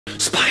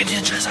Spy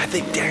Ninjas, I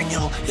think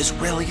Daniel is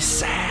really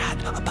sad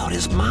about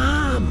his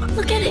mom.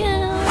 Look at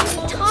him.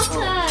 Talk to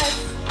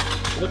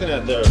us. Looking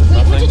at there.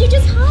 Wait, what did you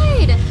just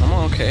hide?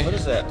 I'm okay. What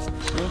is that?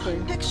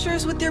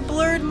 Pictures with your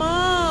blurred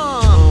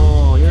mom.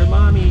 Oh, your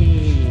mommy.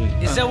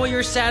 Is that what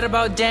you're sad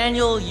about,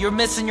 Daniel? You're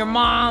missing your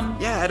mom?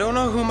 Yeah, I don't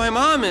know who my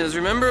mom is.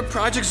 Remember,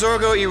 Project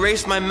Zorgo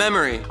erased my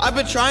memory. I've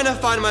been trying to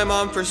find my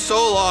mom for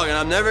so long, and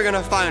I'm never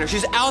gonna find her.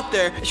 She's out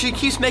there. She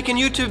keeps making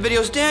YouTube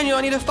videos. Daniel,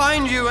 I need to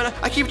find you, and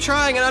I keep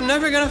trying, and I'm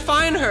never gonna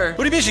find her.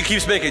 What do you mean she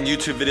keeps making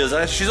YouTube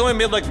videos? She's only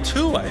made like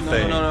 2, I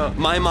think. No.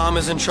 My mom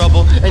is in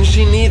trouble, and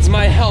she needs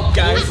my help,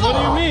 guys. What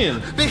do you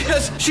mean?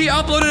 Because she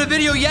uploaded a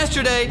video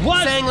yesterday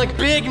saying like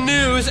big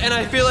news, and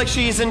I feel like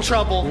she's in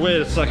trouble.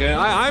 Wait a second.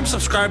 I'm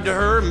subscribed to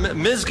her,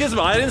 Ms. Gizmo.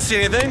 I didn't see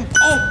anything.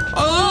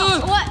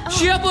 Oh, What?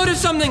 She uploaded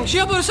something. She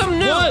uploaded something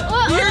new.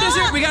 What? Here it is.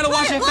 Here. We gotta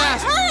watch it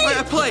fast.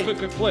 Alright, play.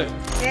 Quick, play.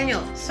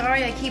 Daniel,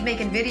 sorry I keep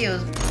making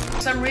videos.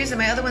 For some reason,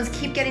 my other ones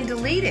keep getting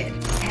deleted.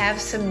 I have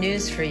some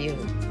news for you.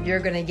 You're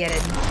gonna get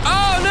it.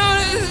 Oh,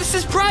 no, this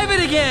is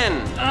private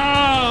again.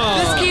 Oh.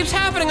 This keeps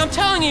happening, I'm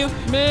telling you.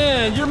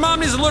 Man, your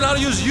mom needs to learn how to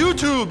use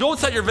YouTube. Don't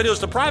set your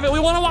videos to private. We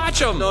want to watch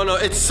them. No,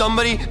 it's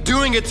somebody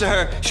doing it to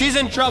her. She's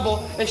in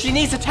trouble, and she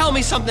needs to tell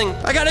me something.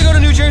 I gotta go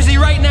to New Jersey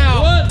right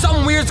now. What?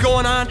 Something weird's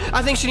going on.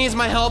 I think she needs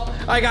my help.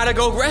 I gotta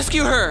go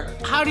rescue her.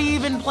 How do you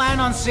even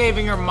plan on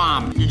saving your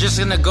mom? You're just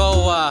gonna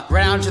go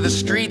around to the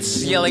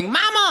streets yelling,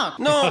 Mama!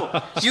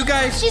 No, you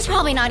guys. She's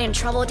probably not in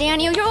trouble,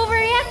 Daniel. You're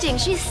overreacting.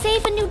 She's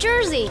safe in New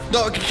Jersey.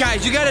 No,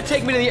 guys, you gotta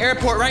take me to the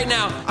airport right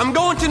now. I'm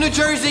going to New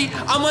Jersey.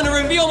 I'm gonna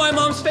reveal my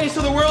mom's face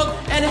to the world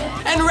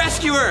and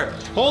rescue her.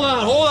 Hold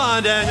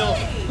on, Daniel.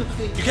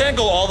 You can't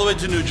go all the way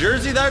to New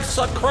Jersey. That's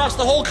across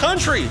the whole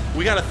country.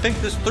 We gotta think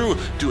this through.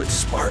 Do it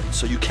smart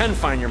so you can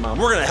find your mom.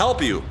 We're gonna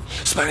help you.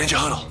 Spy Ninja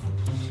Huddle.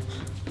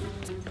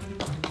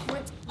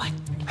 What?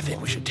 I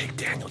think we should take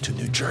Daniel to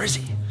New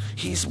Jersey.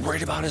 He's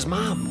worried about his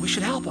mom. We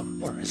should help him.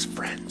 We're his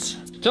friends.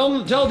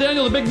 Tell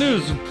Daniel the big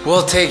news.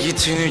 We'll take you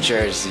to New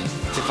Jersey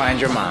to find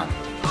your mom.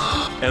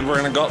 And we're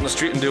gonna go out in the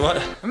street and do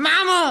what?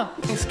 Mama!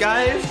 Thanks,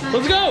 guys.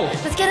 Let's go.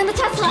 Let's get in the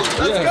Tesla. Let's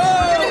go.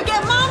 We're gonna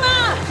get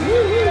Mama.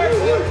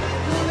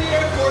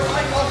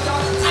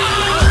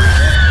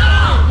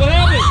 What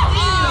happened?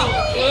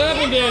 What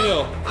happened,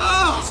 Daniel?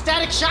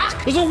 Static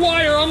shock? There's a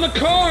wire on the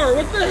car.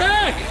 What the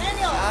heck?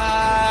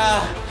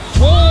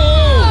 Whoa,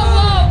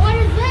 Whoa! what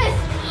is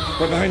this?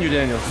 Right behind you,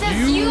 Daniel.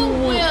 Says you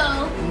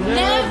will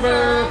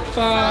never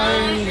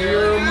find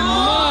your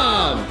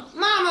mom.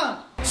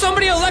 Mama!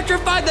 Somebody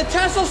electrified the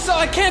Tesla so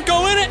I can't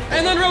go in it,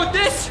 and then wrote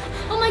this.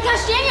 Oh my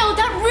gosh, Daniel,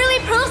 that really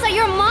proves that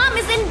your mom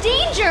is in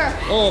danger.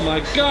 Oh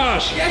my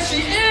gosh. Yes,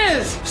 she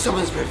is.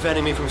 Someone's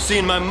preventing me from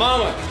seeing my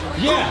mama.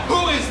 Yeah.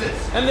 Who is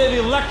this? And they've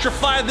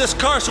electrified this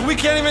car so we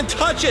can't even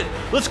touch it.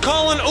 Let's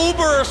call an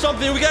Uber or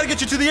something. We gotta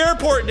get you to the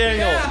airport,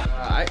 Daniel. Yeah.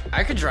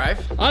 I could drive.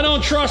 I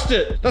don't trust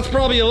it. That's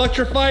probably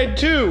electrified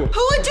too.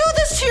 Who would do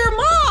this to your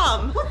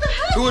mom? What the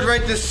heck? Who would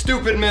write this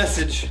stupid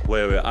message?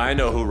 Wait, I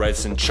know who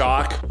writes in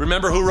chalk.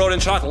 Remember who wrote in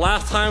chalk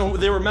last time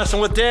they were messing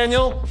with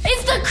Daniel?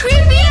 It's the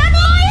creepy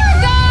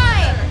admire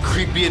guy.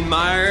 Creepy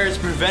admirer is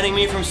preventing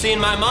me from seeing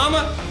my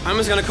mama? I'm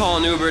just gonna call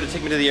an Uber to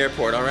take me to the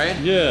airport, all right?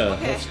 Yeah,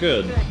 that's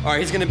good. All right,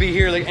 he's gonna be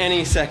here like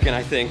any second,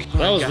 I think.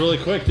 That was really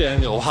quick,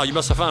 Daniel. Wow, you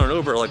must have found an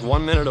Uber like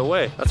 1 minute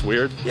away. That's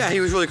weird. Yeah,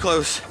 he was really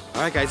close.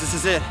 All right, guys, this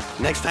is it.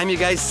 Next time you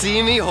guys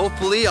see me,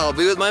 hopefully I'll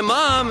be with my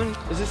mom.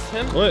 Is this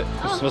him? What?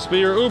 This must be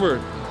your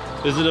Uber.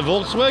 Is it a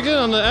Volkswagen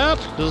on the app?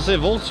 Does it say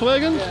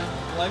Volkswagen?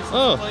 Yeah, license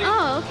plate.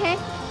 Oh, okay.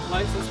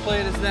 License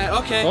plate is that.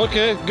 Okay.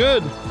 Okay,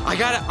 good. I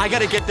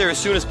gotta get there as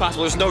soon as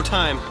possible. There's no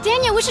time.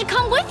 Daniel, we should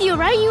come with you,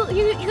 right? You're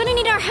gonna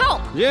need our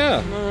help.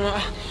 Yeah.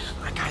 No.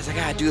 Guys, I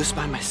gotta do this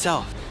by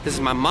myself. This is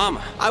my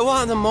mama. I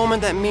want the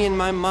moment that me and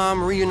my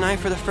mom reunite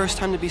for the first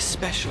time to be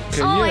special.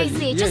 Okay, Oh, yeah, I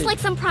see. yeah. Just like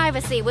some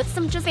privacy with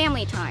some just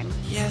family time.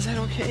 Yeah, is that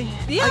okay?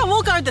 Yeah,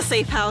 we'll guard the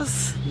safe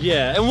house.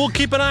 Yeah, and we'll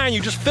keep an eye on you.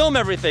 Just film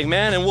everything,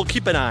 man, and we'll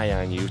keep an eye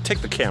on you.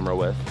 Take the camera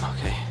with.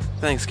 Okay.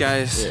 Thanks,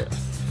 guys. Yeah.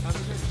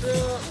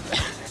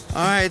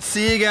 All right,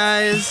 see you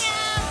guys.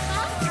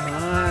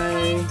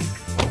 Bye.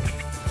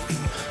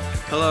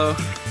 Hello.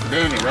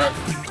 Daniel, right?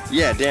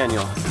 Yeah,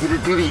 Daniel.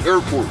 To the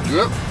airport,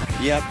 yep.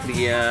 Yep,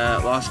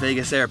 the Las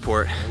Vegas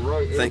airport. All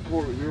right,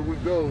 airport, here we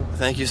go.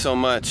 Thank you so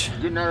much.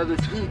 Getting out of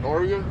this heat,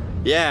 are you?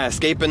 Yeah,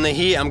 escaping the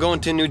heat. I'm going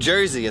to New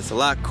Jersey. It's a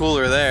lot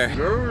cooler there.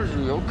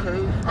 Jersey,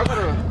 okay. I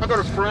got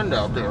a friend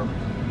out there.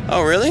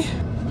 Oh, really?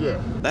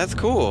 Yeah. That's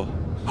cool.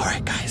 All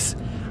right, guys.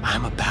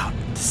 I'm about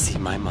to see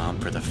my mom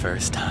for the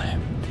first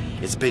time.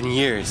 It's been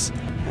years.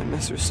 I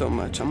miss her so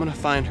much. I'm gonna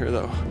find her,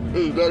 though.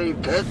 Hey, you got any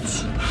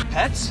pets?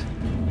 Pets?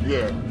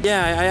 Yeah.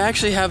 Yeah, I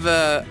actually have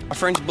a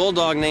French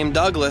bulldog named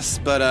Douglas,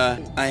 but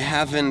I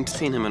haven't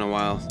seen him in a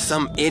while.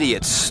 Some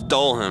idiot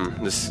stole him.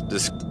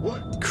 This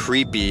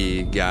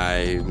creepy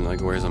guy,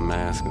 like, wears a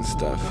mask and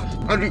stuff.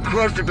 I'd be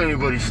crushed if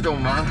anybody stole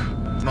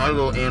my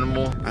little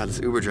animal. Wow, this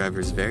Uber driver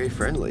is very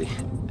friendly.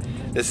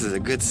 This is a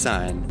good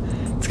sign.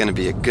 It's gonna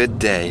be a good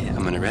day.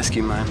 I'm gonna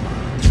rescue my mom.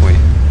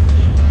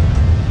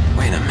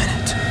 Wait a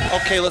minute.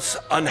 Okay, let's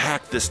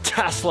unhack this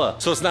Tesla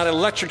so it's not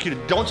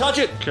electrocuted. Don't touch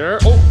it.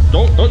 Oh,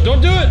 don't do it.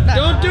 Don't do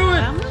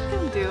I'm it. not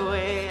gonna do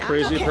it.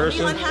 Crazy okay,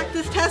 person. Let me unhack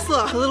this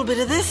Tesla. A little bit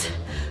of this,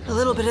 a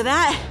little bit of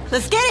that.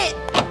 Let's get it.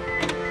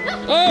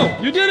 Oh,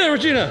 you did it,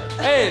 Regina.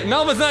 Hey,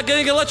 Melvin's not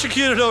getting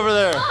electrocuted over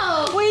there.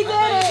 Oh, We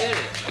did it.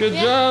 Good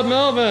job,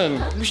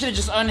 Melvin. We should have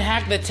just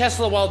unhacked the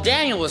Tesla while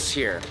Daniel was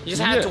here. You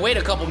just had to wait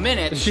a couple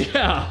minutes.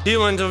 Yeah. He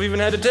wouldn't have even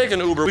had to take an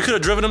Uber. We could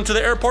have driven him to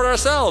the airport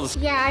ourselves.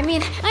 Yeah, I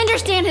mean, I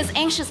understand his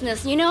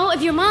anxiousness, you know?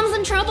 If your mom's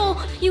in trouble,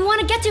 you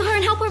want to get to her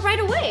and help her right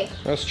away.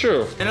 That's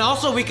true. And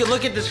also, we could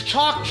look at this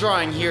chalk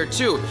drawing here,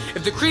 too.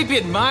 If the creepy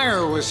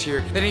admirer was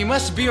here, then he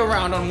must be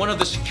around on one of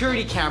the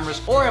security cameras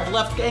or have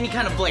left any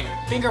kind of, like,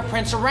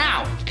 fingerprints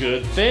around.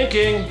 Good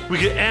thinking. We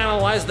could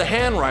analyze the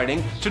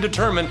handwriting to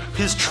determine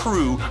his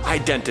true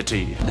identity.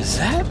 Is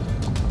that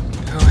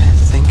who I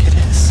think it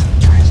is?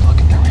 Guys, look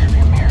in the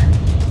rearview mirror.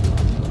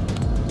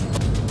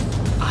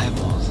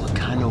 Eyeballs look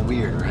kind of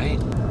weird, right?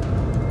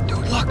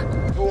 Dude, look.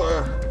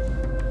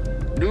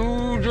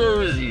 New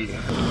Jersey.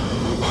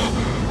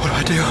 What do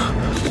I do?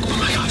 Oh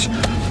my gosh.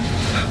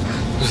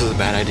 This is a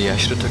bad idea. I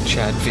should have took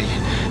Chad, V,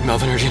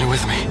 Melvin, and Regina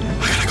with me.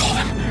 I gotta call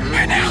them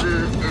right now.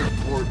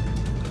 Airport.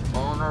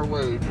 On our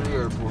way to the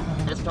airport.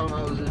 Last time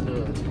I was in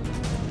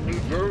New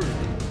Jersey.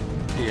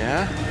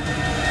 Yeah?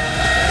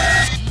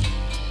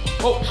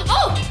 Oh!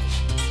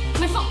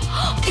 My phone.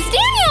 It's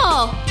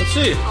Daniel! Let's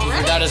see.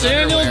 Forgot his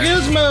Daniel underwear.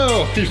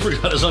 Gizmo. He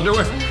forgot his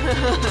underwear.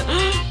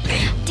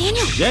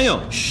 Daniel!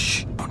 Daniel.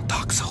 Shh. Don't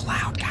talk so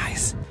loud,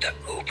 guys. The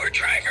Uber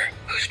driver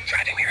who's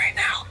driving me right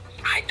now,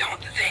 I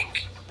don't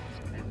think.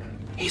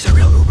 He's a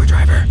real Uber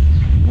driver.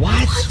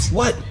 What?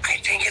 What? I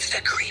think it's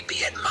the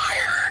creepy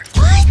admirer.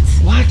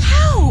 What?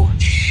 How?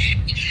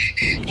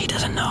 He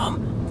doesn't know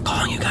I'm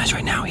calling you guys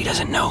right now. He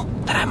doesn't know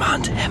that I'm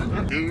on to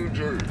him. New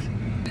Jersey.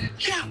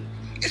 Yeah,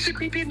 it's the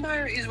creepy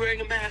admirer. He's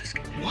wearing a mask.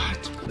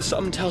 What?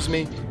 Something tells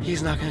me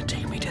he's not gonna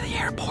take me to the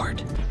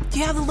airport. Do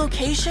you have the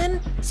location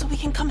so we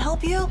can come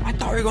help you? I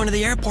thought we were going to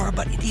the airport,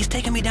 but he's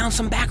taking me down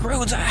some back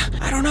roads.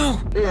 I don't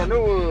know. Yeah, I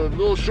know a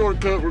little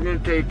shortcut we're gonna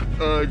take.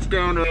 It's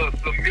down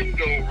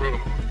Flamingo Road.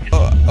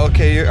 Oh,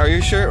 okay. Are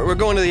you sure? We're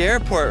going to the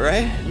airport,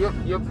 right? Yep.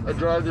 I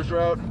drive this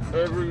route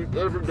every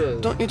day.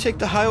 Don't you take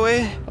the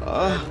highway?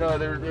 No,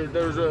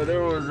 there's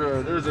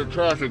a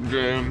traffic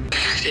jam.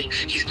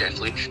 He's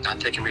definitely not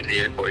taking me to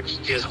the airport.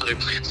 He has other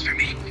plans for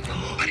me.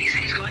 But he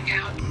said he's going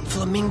down.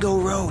 Flamingo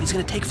Road. He's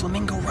gonna take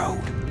Flamingo Road.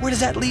 Where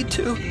does that lead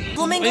to?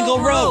 Flamingo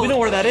Road. We know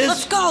where that is.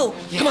 Let's go.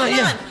 Come on,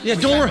 yeah,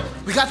 don't worry.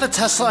 We got the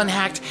Tesla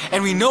unhacked,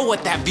 and we know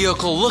what that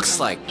vehicle looks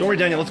like. Don't worry,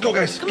 Daniel. Let's go,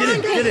 guys.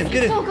 Get in.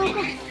 Go.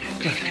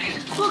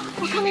 Look,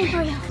 we're coming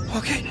for you.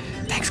 Okay.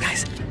 Thanks,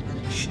 guys.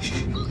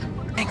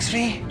 Thanks,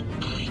 V.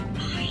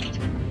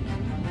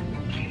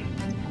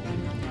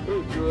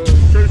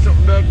 Say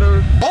something back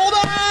there. Hold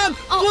on!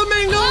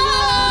 Flamingo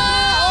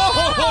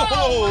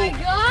Oh my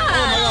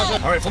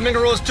god! All right,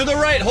 Flamingo Road is to the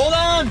right. Hold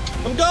on.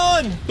 I'm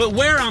going. But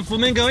where on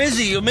Flamingo is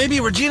he? Maybe,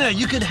 Regina,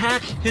 you could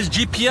hack his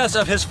GPS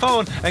of his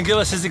phone and give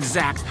us his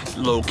exact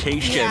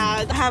location.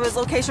 Yeah, I have his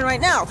location right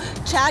now.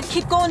 Chad,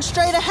 keep going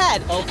straight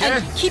ahead. Okay.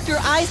 And keep your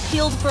eyes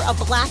peeled for a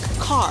black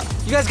car.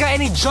 You guys got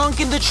any junk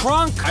in the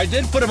trunk? I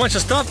did put a bunch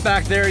of stuff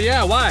back there.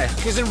 Yeah, why?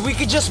 Because then we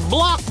could just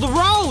block the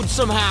road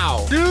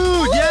somehow.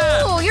 Dude,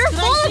 yeah. Ooh, you're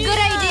full of good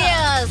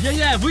ideas!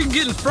 Yeah, if we can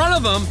get in front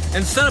of him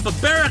and set up a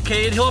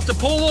barricade, he'll have to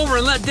pull over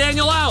and let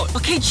Daniel out.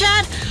 Okay,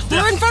 Chad,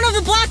 we're in front of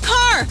the black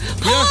car.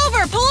 Pull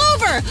over.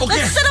 Okay.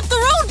 Let's set up the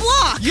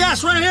roadblock.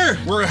 Yes, right here.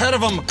 We're ahead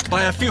of him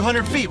by a few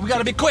hundred feet. We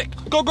gotta be quick.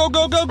 Go.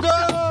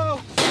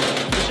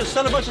 Let's just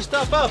set a bunch of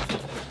stuff up.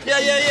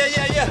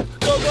 Yeah.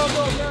 Go.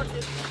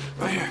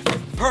 Right here.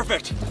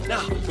 Perfect.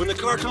 Now, when the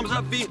car comes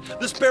up, V,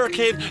 this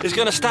barricade is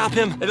gonna stop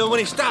him. And then when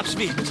he stops,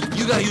 V,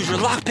 you gotta use your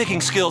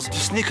lock-picking skills to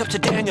sneak up to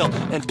Daniel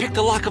and pick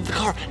the lock of the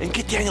car and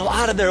get Daniel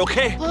out of there,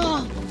 okay?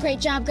 Oh, great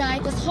job, guy.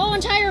 This whole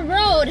entire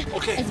road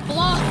is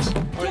blocked.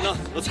 All right, now,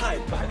 let's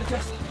hide behind the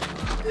Tesla.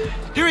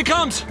 Here he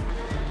comes.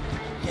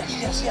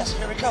 Yes,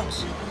 here he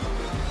comes.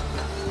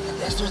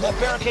 Yes, there's that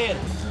barricade.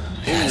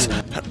 Yes.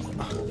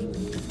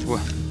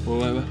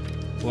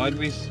 Why'd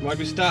we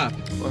stop?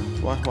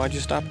 Why'd you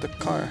stop the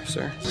car,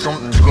 sir?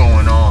 Something's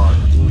going on.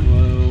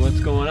 What's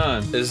going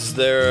on? Is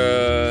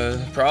there a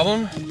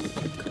problem?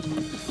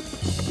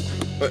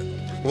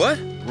 What?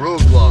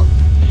 Roadblock.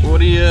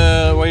 What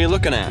are you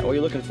looking at? What are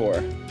you looking for?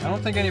 I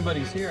don't think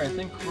anybody's here. I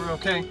think we're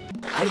okay.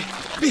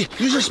 V,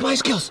 use your spy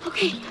skills.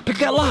 Okay. Pick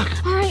that lock.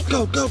 All right.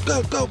 Go.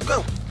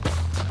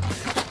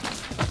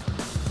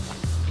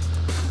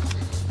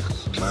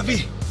 Come on,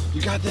 V.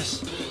 You got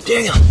this.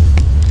 Daniel.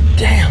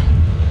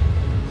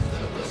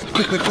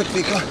 Quick,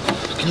 V, go.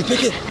 Can you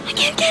pick it? I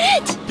can't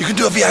get it. You can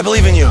do it, V. I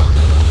believe in you.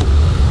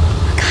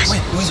 Gosh.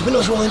 Wait, his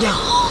window's rolling down.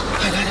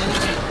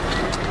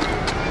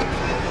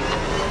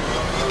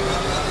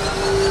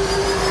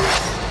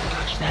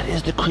 Gosh, that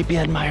is the creepy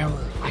admirer.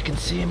 I can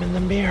see him in the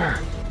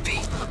mirror.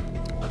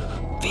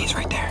 V's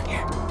right there.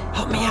 Here.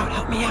 Help me out.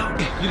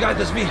 You got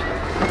this, V.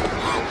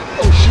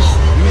 Oh, shoot.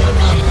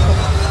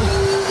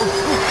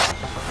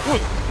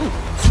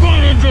 Spy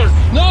engine!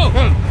 No!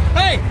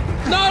 Hey!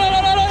 No!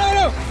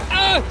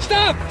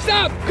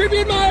 Stop! Creepy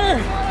admirer!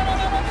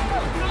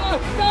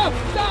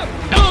 Stop!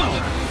 Oh!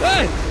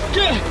 Hey!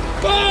 Get!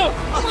 Oh!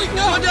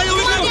 No!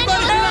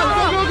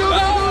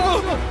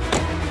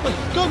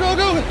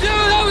 Go! Dude,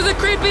 that was a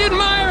creepy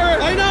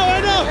admirer! I know!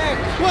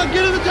 Come on,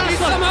 get in the Tesla! He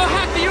somehow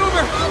hacked the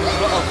Uber!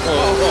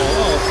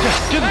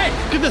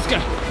 Get this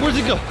guy! Where's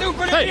he go?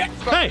 Hey!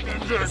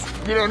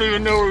 You don't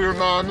even know where your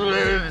mom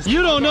lives.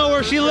 You don't know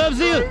where she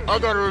lives either! I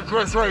got her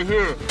address right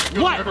here.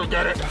 You'll never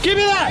get it. Give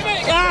me that!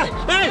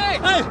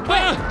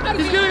 Hey!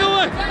 He's getting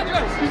away!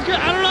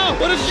 I don't know!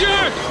 What a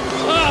jerk!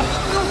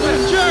 What a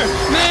jerk!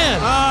 Man!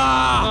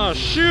 Oh,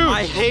 shoot!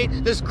 I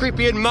hate this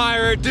creepy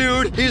admirer,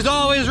 dude. He's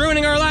always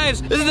ruining our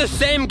lives. This is the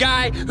same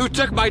guy who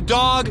took my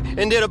dog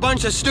and did a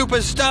bunch of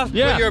stupid stuff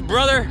with your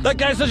brother. That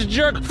guy's such a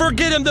jerk.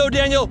 Forget him, though,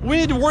 Daniel. We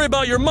need to worry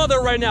about your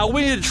mother right now.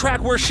 We need to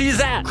track where she's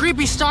at.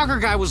 Creepy stalker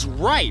guy was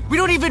right. We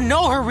don't even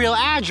know her real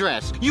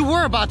address. You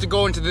were about to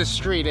go into this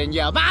street and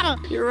yell,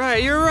 Mama! You're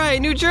right.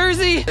 New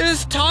Jersey.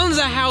 There's tons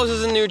of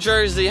houses in New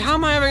Jersey. How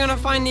am I ever gonna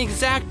find the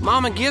exact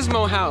Mama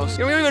Gizmo house?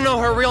 We don't even know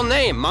her real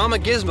name. Mama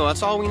Gizmo,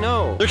 that's all we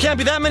know. There can't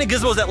be that many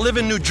gizmos that live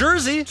in New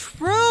Jersey.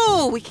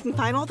 True. We can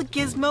find all the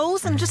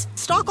gizmos and just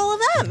stalk all of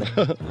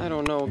them. I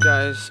don't know,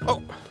 guys.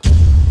 Oh.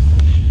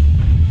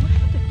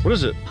 What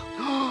is it?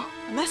 A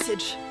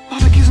message.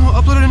 Mama Gizmo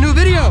uploaded a new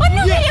video. A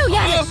new video,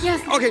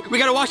 yes. Okay, we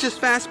gotta watch this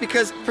fast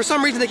because for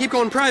some reason they keep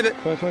going private.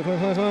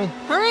 Come on.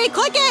 Hurry,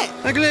 click it.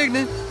 I clicked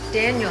it.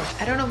 Daniel,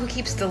 I don't know who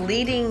keeps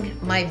deleting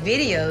my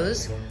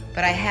videos,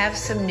 but I have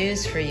some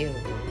news for you.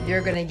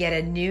 You're gonna get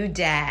a new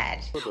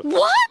dad.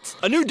 What?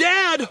 A new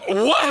dad?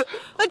 What?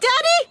 A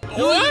daddy?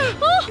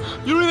 What?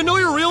 You don't even know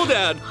your real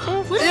dad.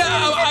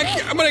 Yeah,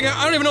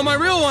 I don't even know my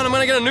real one. I'm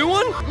gonna get a new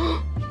one?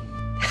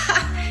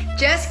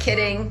 Just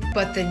kidding,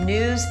 but the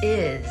news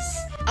is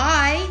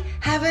I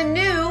have a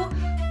new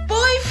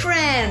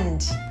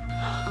boyfriend.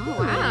 Oh,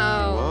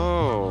 wow.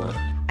 Whoa.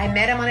 I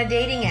met him on a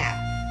dating app,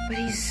 but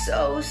he's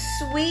so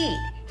sweet.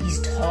 He's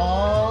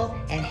tall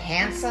and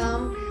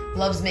handsome,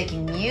 loves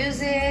making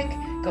music,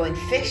 going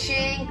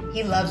fishing.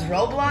 He loves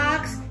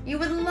Roblox. You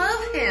would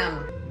love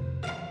him.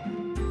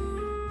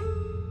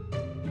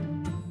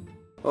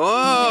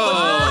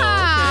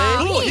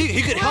 Cool.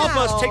 He could help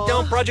us take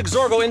down Project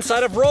Zorgo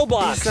inside of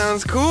Roblox.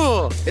 Sounds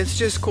cool. It's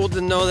just cool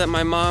to know that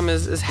my mom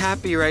is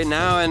happy right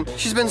now, and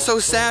she's been so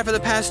sad for the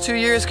past 2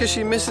 years because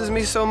she misses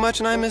me so much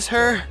and I miss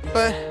her.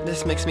 But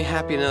this makes me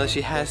happy to know that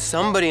she has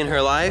somebody in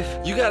her life.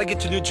 You gotta get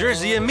to New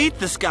Jersey and meet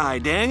this guy,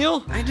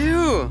 Daniel. I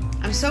do.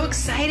 I'm so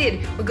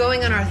excited. We're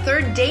going on our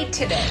third date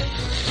today.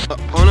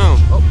 Oh no.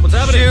 Oh, what's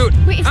happening? Shoot.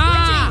 Wait, it's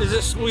glitching. Is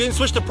this, we can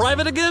switch to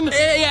private again?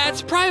 Yeah,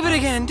 it's private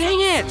again. Dang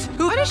it.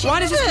 Why does she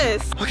do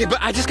this? Okay, but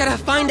I just gotta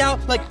find out,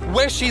 like,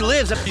 where she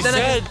lives. She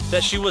said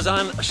that she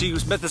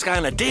met this guy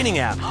on a dating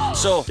app.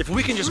 So if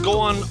we can just go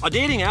on a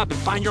dating app and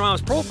find your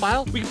mom's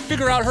profile, we can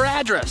figure out her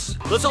address.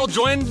 Let's all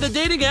join the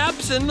dating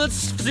apps and let's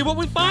see what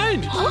we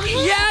find.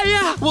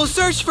 Yeah. We'll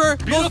search for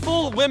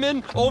Beautiful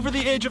women over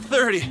the age of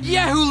 30.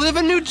 Yeah, who live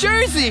in New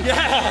Jersey.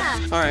 Yeah.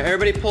 All right,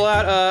 everybody pull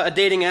out a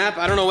dating app.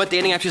 I don't know what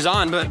dating app she's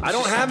on, but I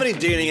don't have any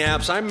dating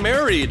apps. I'm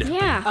married.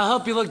 Yeah. I'll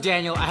help you look,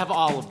 Daniel. I have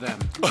all of them.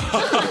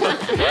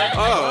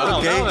 Oh,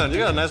 okay. Melvin, you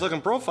got a nice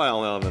looking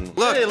profile, Melvin.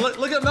 Look. Hey,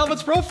 look at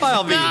Melvin's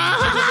profile, V.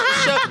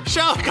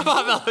 Show, come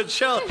on, Melvin,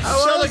 show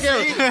the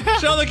camera.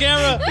 Show the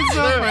camera. It's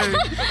so funny.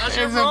 That's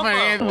your It's so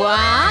profile. funny.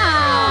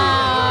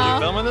 Wow. Are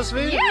you filming this, V?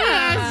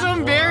 Yeah, it's so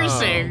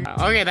embarrassing.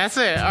 Okay, that's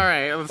it. All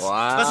right, let's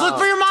look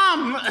for your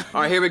mom.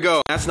 all right, here we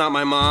go. That's not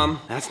my mom.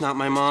 That's not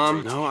my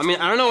mom. No, I mean,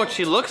 I don't know what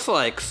she looks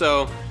like,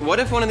 so what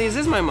if one of these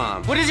is my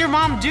mom? What does your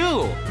mom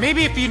do?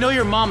 Maybe if you know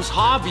your mom's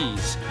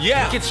hobbies,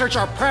 Yeah. we can search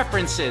our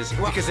preferences.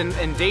 Because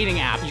in dating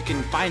app, you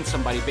can find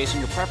somebody based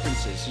on your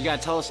preferences. You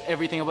gotta tell us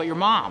everything about your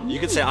mom. You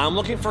could say, I'm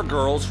looking for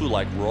girls who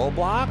like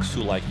Roblox,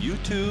 who like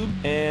YouTube,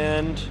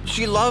 and...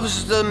 She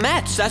loves the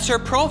Mets. That's her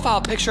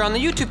profile picture on the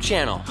YouTube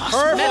channel.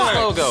 Perfect. Mets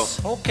logo.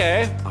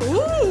 Okay.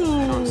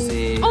 Let's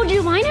see. Oh, do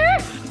you mind her?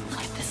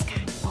 Like this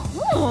guy.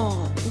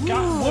 Oh.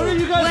 God, what are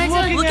you guys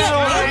looking at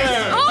over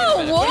there?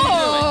 Oh,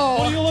 whoa.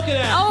 What are you looking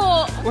at?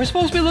 Oh. We're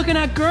supposed to be looking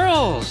at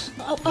girls.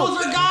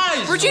 Those are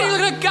guys. Virginia,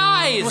 looking at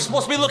guys. We're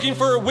supposed to be looking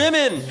for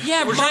women.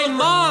 Yeah, We're my trying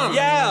mom.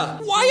 Yeah.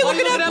 Why are you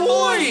looking at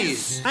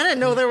boys? I didn't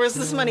know there was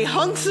this many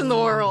hunks in the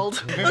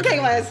world. Okay,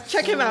 guys,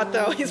 check him out,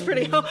 though. He's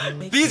pretty...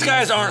 These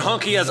guys aren't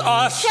hunky as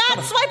us.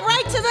 Chat, swipe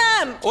right to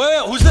them!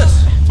 Wait, who's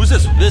this? Who's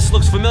this? This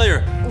looks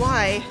familiar.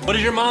 Why? What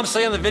did your mom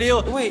say on the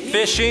video? Wait.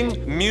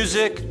 Fishing,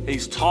 music,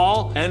 he's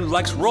tall, and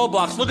likes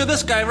Roblox. Look at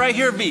this guy right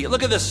here, V.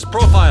 Look at this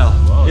profile.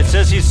 It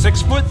says he's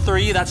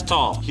 6'3", that's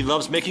tall. He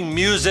loves making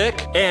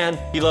music, and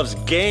he loves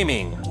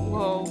gaming.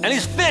 Whoa. And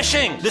he's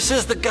fishing. This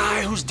is the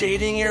guy who's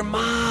dating your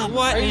mom.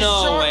 What?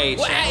 No way.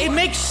 Well, it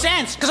makes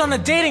sense, because on the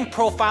dating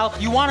profile,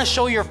 you want to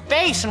show your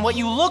face and what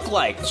you look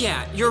like.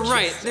 Yeah, you're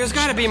right. There's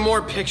got to be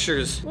more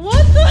pictures.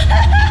 What the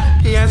heck?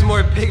 He has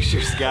more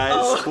pictures, guys.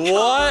 Oh,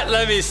 what?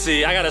 Let me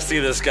see. I gotta see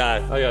this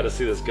guy.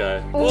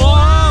 Whoa,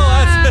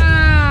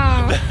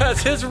 that's...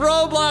 That's his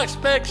Roblox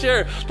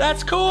picture.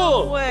 That's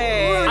cool.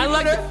 Wait.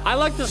 I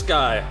like this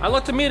guy. I'd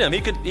like to meet him.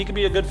 He could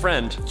be a good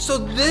friend. So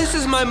this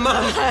is my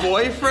mom's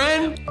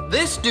boyfriend?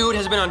 This dude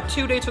has been on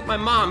 2 dates with my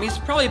mom. He's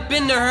probably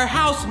been to her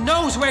house,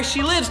 knows where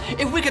she lives.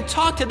 If we could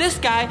talk to this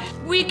guy,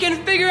 we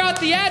can figure out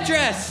the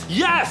address.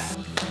 Yes!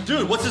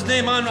 Dude, what's his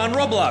name on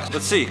Roblox?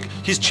 Let's see.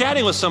 He's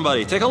chatting with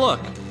somebody. Take a look.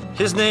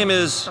 His name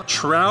is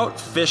Trout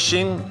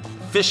Fishing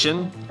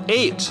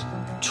 8.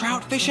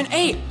 Trout Fishing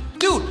 8.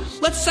 Dude,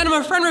 let's send him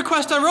a friend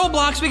request on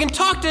Roblox. We can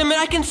talk to him and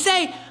I can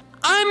say,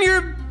 I'm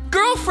your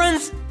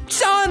girlfriend's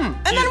son.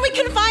 And then we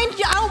can find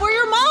out where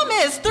your mom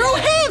is through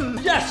him.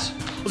 Yes!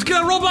 Let's get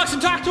on Roblox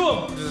and talk to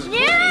him.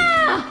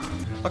 Yeah!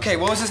 Okay,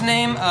 what was his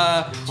name?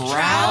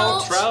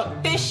 Trout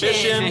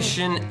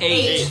Fishing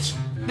 8.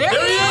 There he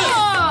is.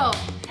 Oh!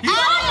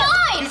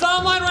 Online! He's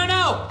online right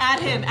now. Add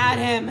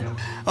him.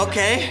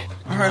 Okay.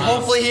 All right,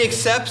 hopefully he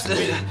accepts.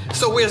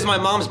 So where's my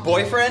mom's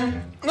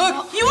boyfriend?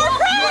 Look! You are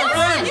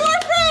friends! You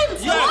are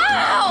friends!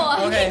 Wow!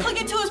 You Okay. can click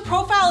into his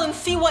profile and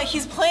see what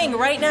he's playing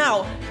right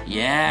now.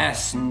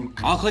 Yes, and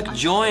I'll click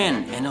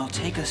join and it'll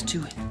take us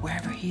to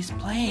wherever he's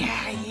playing.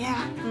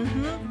 Yeah.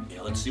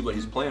 Yeah, let's see what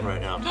he's playing right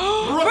now.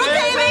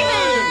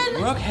 Brookhaven!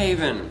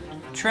 Brookhaven.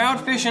 Trout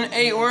Fishing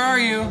 8, where are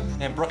you?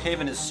 And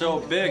Brookhaven is so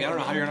big, I don't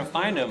know how you're gonna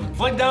find him.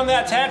 Flick down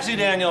that taxi,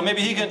 Daniel.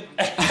 Maybe he can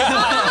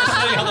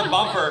sitting on the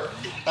bumper.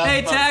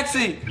 Hey,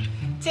 taxi!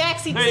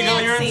 Taxi. There you go,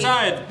 you're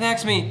inside.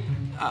 Tax me.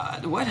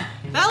 What?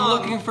 That I'm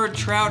looking for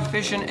Trout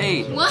Fishing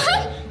 8.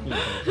 What?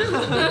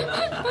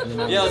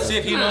 Yeah, let's see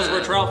if he knows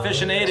where Trout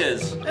Fishing 8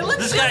 is.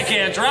 This guy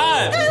can't This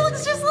drive. guy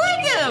looks just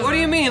like him. What do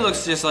you mean he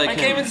looks just like I him?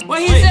 can't even. Well,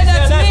 he Wait, said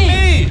yeah, that's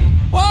me. me.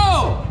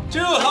 Whoa!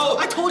 Dude, how?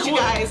 I told you cool.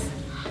 guys.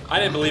 I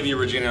didn't believe you,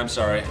 Regina. I'm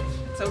sorry.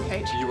 It's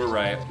okay. You were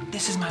right.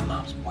 This is my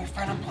mom's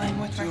boyfriend I'm playing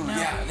with right now.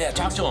 Yeah,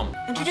 talk to him.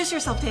 Introduce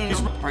yourself to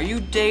him. Are you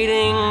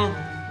dating?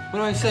 What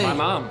do I say? My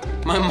mom.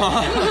 My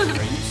mom.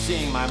 Are you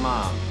seeing my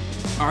mom?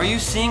 Are you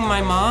seeing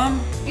my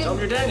mom? Tell him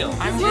you're Daniel.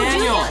 I'm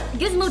Daniel.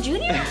 Gizmo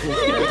Jr.?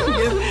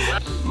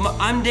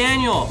 I'm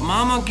Daniel,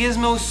 Mama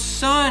Gizmo's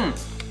son.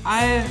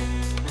 I've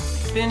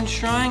been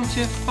trying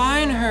to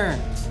find her.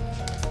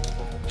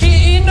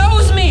 He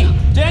knows me!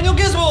 Daniel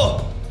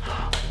Gizmo!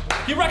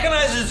 He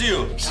recognizes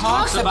you.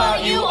 Talks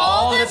about you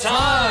all the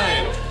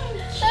time.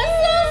 That's so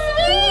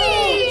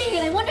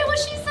sweet! I wonder what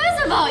she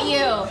says about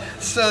you.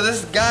 So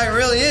this guy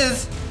really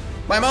is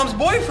my mom's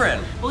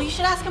boyfriend. Well, you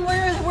should ask him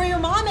where your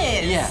mom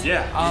is.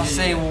 Yeah. I'll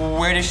say,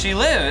 where does she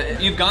live?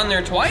 You've gone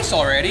there twice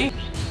already.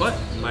 What?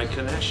 My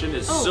connection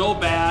is so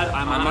bad,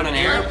 I'm on an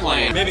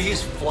airplane. Maybe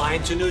he's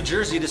flying to New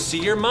Jersey to see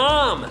your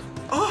mom.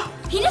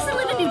 He doesn't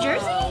live in New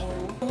Jersey?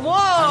 Whoa.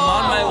 I'm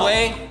on my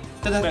way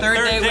to the third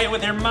date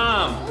with your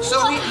mom.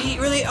 So he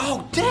really,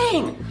 oh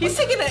dang. He's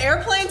taking an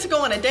airplane to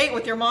go on a date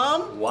with your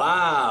mom?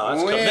 Wow,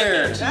 that's Weird.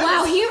 commitment.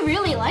 Wow, he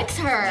really likes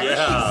her.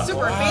 Yeah.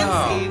 Super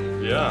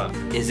fancy. Yeah.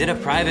 Is it a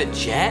private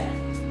jet?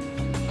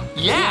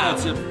 Yeah,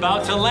 it's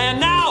about to land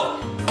now.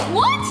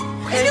 What?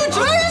 In New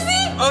Jersey?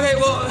 Okay,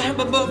 well,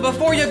 but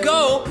before you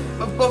go,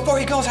 before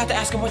he goes, I have to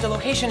ask him what the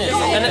location is.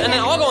 And then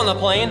I'll go on the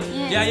plane.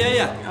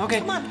 Yeah.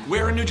 Okay.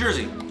 Where in New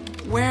Jersey?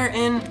 Where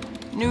in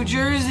New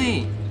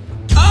Jersey?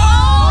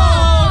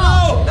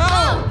 Oh!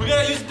 No! We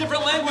gotta use a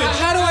different language.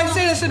 How do I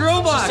say this in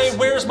Roblox? Say,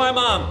 where's my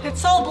mom?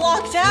 It's all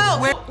blocked out.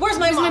 Where's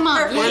my mom?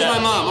 Perfect. Where's my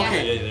mom? Yeah.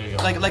 Okay. Yeah, there you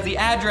go. Like the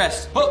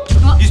address. Oh,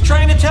 he's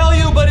trying to tell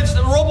you, but it's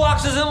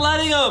Roblox isn't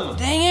letting him.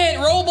 Dang it,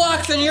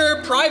 Roblox and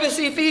your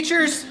privacy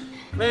features.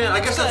 Man, I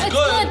guess that's It's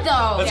good. good,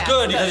 though. That's Yeah.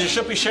 good because you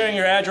shouldn't be sharing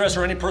your address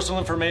or any personal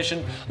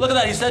information. Look at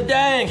that. He said,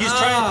 "Dang." He's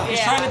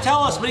trying to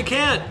tell us, but he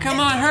can't.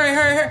 Come on,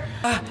 hurry.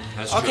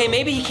 That's Okay, true.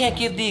 maybe he can't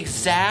give the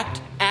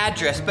exact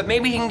address, but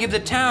maybe he can give the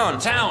town.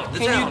 The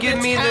Can town. you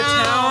give me the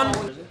town?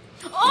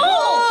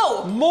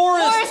 Oh!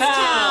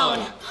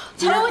 Morristown.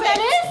 Do you know what that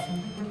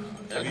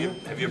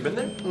is? Have you been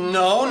there?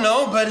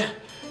 No, but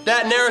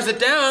that narrows it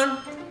down.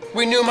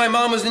 We knew my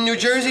mom was in New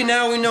Jersey,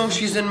 now we know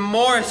she's in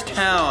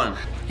Morristown.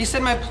 He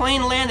said my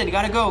plane landed,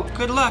 gotta go.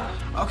 Good luck.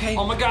 Okay.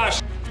 Oh my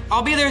gosh.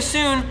 I'll be there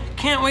soon.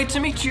 Can't wait to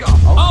meet you. Oh,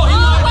 he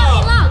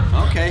Wow,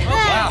 lied. Okay. He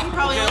Wow.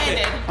 probably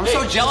landed. I'm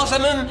so jealous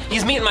of him.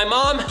 He's meeting my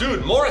mom.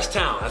 Dude,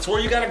 Morristown. That's where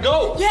you gotta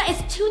go. Yeah,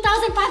 it's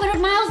 2,500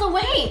 miles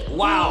away.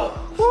 Wow.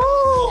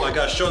 Oh my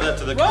gosh, show that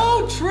to the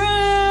Road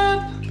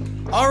trip.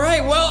 All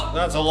right, well.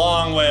 That's a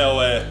long way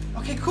away.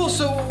 Okay, cool.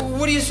 So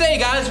what do you say,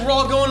 guys? We're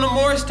all going to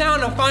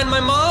Morristown to find my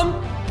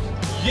mom?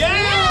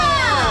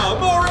 Yeah!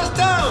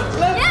 Morristown!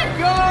 Let's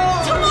go!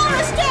 To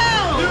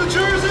Morristown! New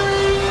Jersey!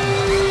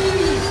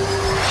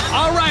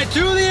 All right,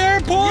 to the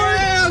airport!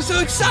 Yeah, I'm so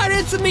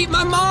excited to meet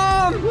my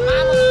mom!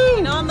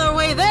 And on their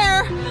way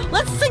there,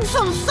 let's sing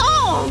some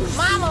songs!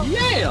 Mama!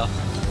 Yeah!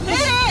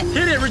 Hit it!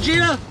 Hit it,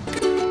 Regina!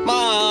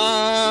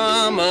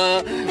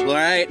 Mama,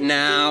 right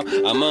now,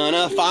 I'm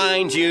gonna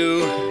find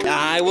you.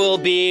 I will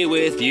be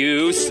with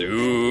you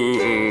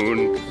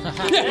soon.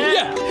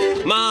 Yeah.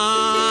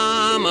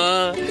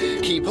 Mama,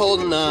 keep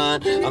holding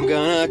on. I'm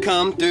gonna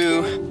come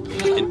through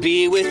and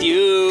be with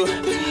you.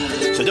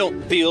 So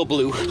don't feel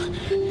blue.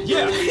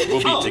 Yeah!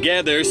 We'll be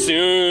together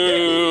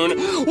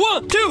soon.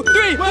 1, 2,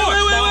 3, 4. Wait.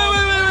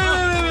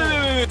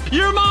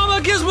 Your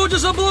mama Gizmo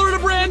just uploaded a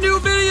brand new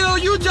video.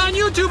 On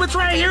YouTube. It's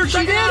right here.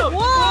 Check it out.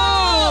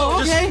 Whoa!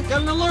 Okay. Just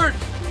got an alert.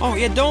 Oh,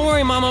 yeah, don't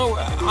worry, Mama.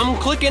 I'm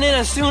clicking in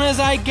as soon as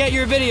I get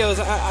your videos.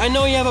 I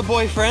know you have a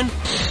boyfriend.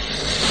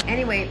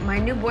 Anyway, my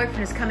new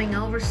boyfriend is coming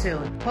over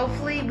soon.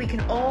 Hopefully, we can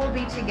all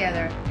be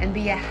together and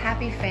be a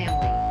happy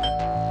family.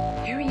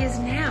 Here he is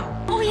now.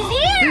 Oh, he's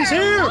here! He's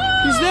here! Oh.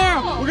 He's there!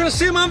 We're gonna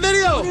see him on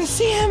video! We're gonna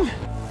see him!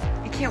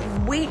 I can't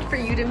wait for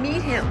you to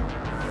meet him.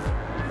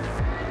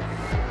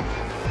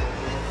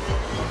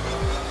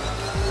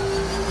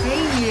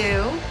 Hey,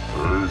 you.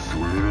 Hey,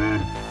 sweetie.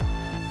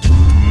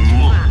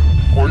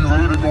 Are you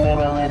ready to go on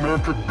our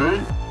romantic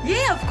date?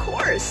 Yeah, of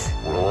course.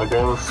 Well, I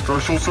got a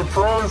special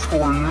surprise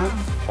for you.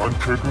 I'm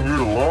taking you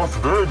to Las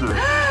Vegas.